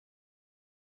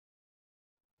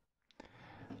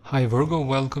Hi Virgo,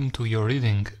 welcome to your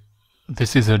reading.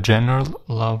 This is a general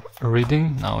love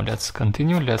reading. Now let's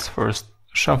continue. Let's first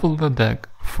shuffle the deck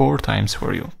 4 times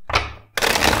for you.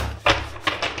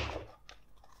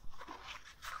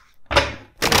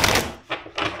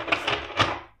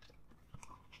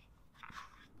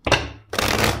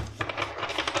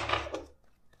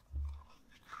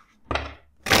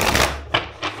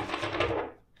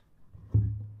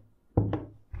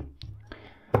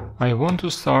 I want to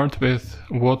start with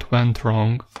what went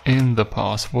wrong in the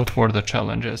past. What were the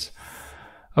challenges?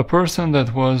 A person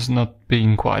that was not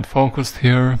being quite focused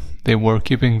here. They were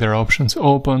keeping their options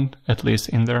open, at least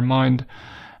in their mind,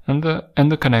 and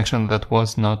the connection that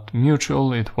was not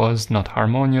mutual. It was not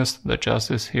harmonious. The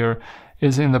justice here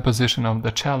is in the position of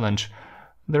the challenge.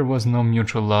 There was no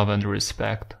mutual love and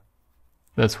respect.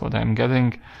 That's what I'm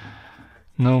getting.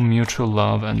 No mutual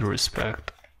love and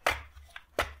respect.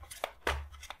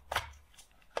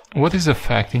 What is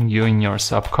affecting you in your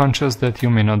subconscious that you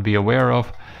may not be aware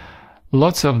of?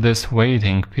 Lots of this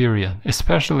waiting period,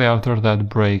 especially after that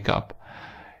breakup.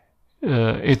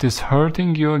 It is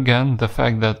hurting you again, the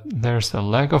fact that there's a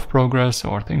lack of progress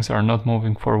or things are not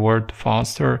moving forward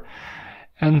faster,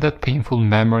 and that painful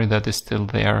memory that is still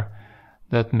there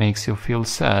that makes you feel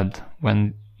sad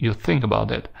when you think about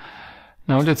it.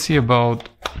 Now let's see about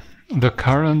the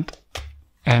current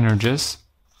energies.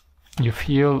 You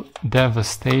feel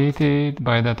devastated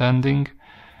by that ending.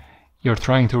 You're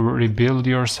trying to rebuild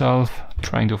yourself,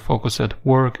 trying to focus at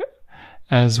work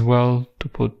as well, to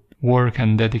put work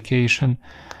and dedication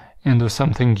into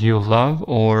something you love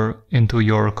or into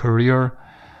your career.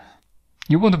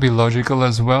 You want to be logical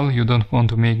as well. You don't want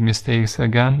to make mistakes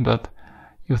again, but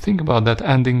you think about that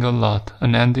ending a lot,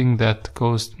 an ending that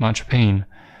caused much pain.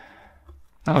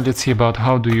 Now let's see about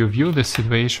how do you view this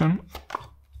situation.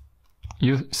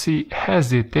 You see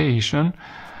hesitation.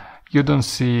 You don't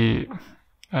see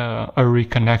a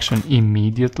reconnection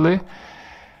immediately.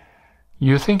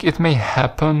 You think it may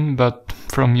happen, but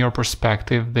from your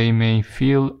perspective, they may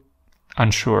feel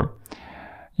unsure.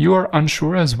 You are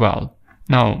unsure as well.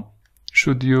 Now,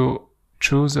 should you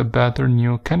choose a better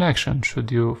new connection?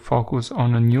 Should you focus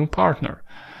on a new partner?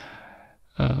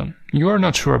 You are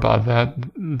not sure about that.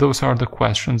 Those are the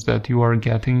questions that you are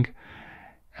getting.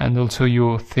 And also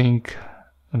you think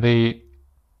they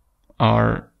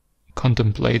are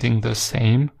contemplating the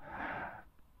same.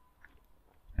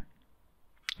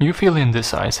 You feel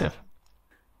indecisive.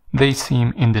 They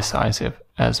seem indecisive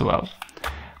as well.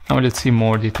 Now let's see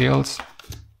more details.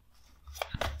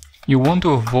 You want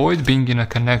to avoid being in a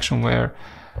connection where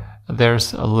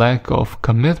there's a lack of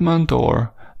commitment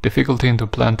or difficulty into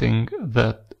planting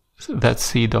that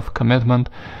seed of commitment,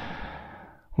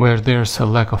 where there's a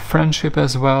lack of friendship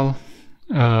as well,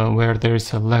 where there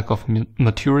is a lack of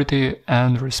maturity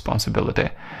and responsibility.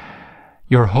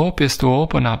 Your hope is to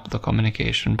open up the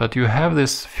communication, but you have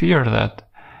this fear that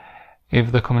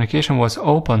if the communication was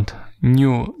opened,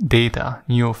 new data,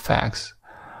 new facts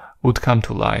would come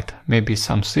to light. Maybe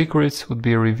some secrets would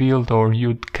be revealed, or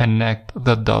you'd connect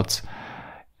the dots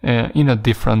in a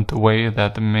different way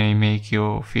that may make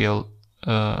you feel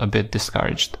a bit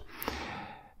discouraged.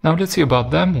 Now let's see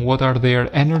about them. What are their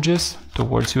energies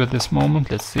towards you at this moment?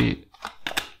 Let's see.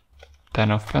 10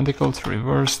 of Pentacles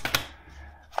reversed,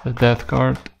 the Death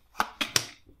card,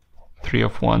 3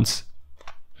 of Wands,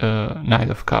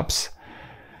 Knight of Cups.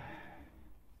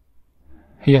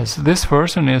 Yes, this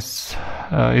person is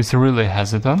really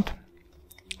hesitant.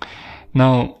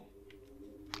 Now,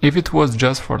 if it was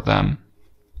just for them,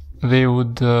 they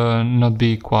would not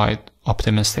be quite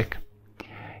optimistic.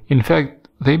 In fact,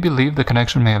 they believe the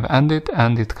connection may have ended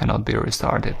and it cannot be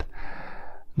restarted.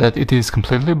 That it is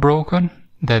completely broken,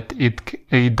 that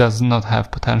it does not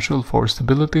have potential for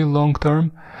stability long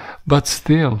term, but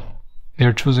still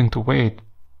they're choosing to wait,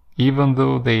 even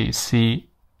though they see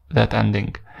that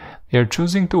ending. They're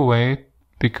choosing to wait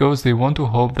because they want to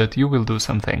hope that you will do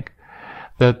something,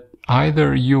 that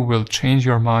either you will change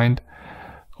your mind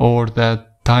or that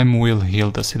time will heal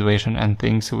the situation and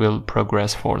things will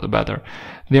progress for the better.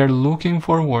 They are looking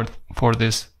forward for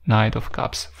this Knight of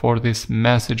Cups, for this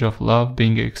message of love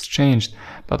being exchanged,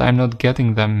 but I'm not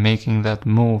getting them making that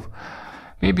move.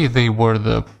 Maybe they were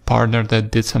the partner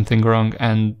that did something wrong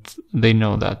and they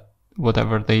know that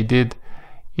whatever they did,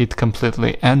 it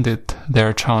completely ended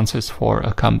their chances for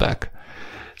a comeback.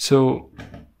 So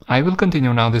I will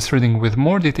continue now this reading with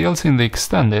more details in the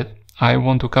extended. I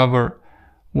want to cover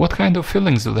what kind of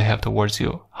feelings do they have towards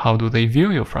you? How do they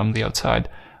view you from the outside?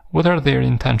 What are their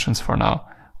intentions for now?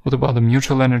 What about the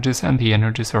mutual energies and the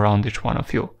energies around each one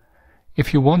of you?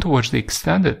 If you want to watch the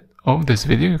extended of this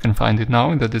video, you can find it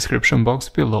now in the description box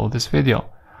below this video.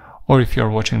 Or if you're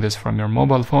watching this from your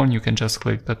mobile phone, you can just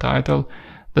click the title,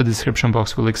 the description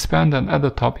box will expand, and at the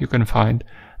top you can find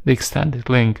the extended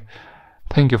link.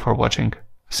 Thank you for watching.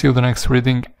 See you the next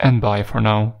reading, and bye for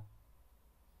now.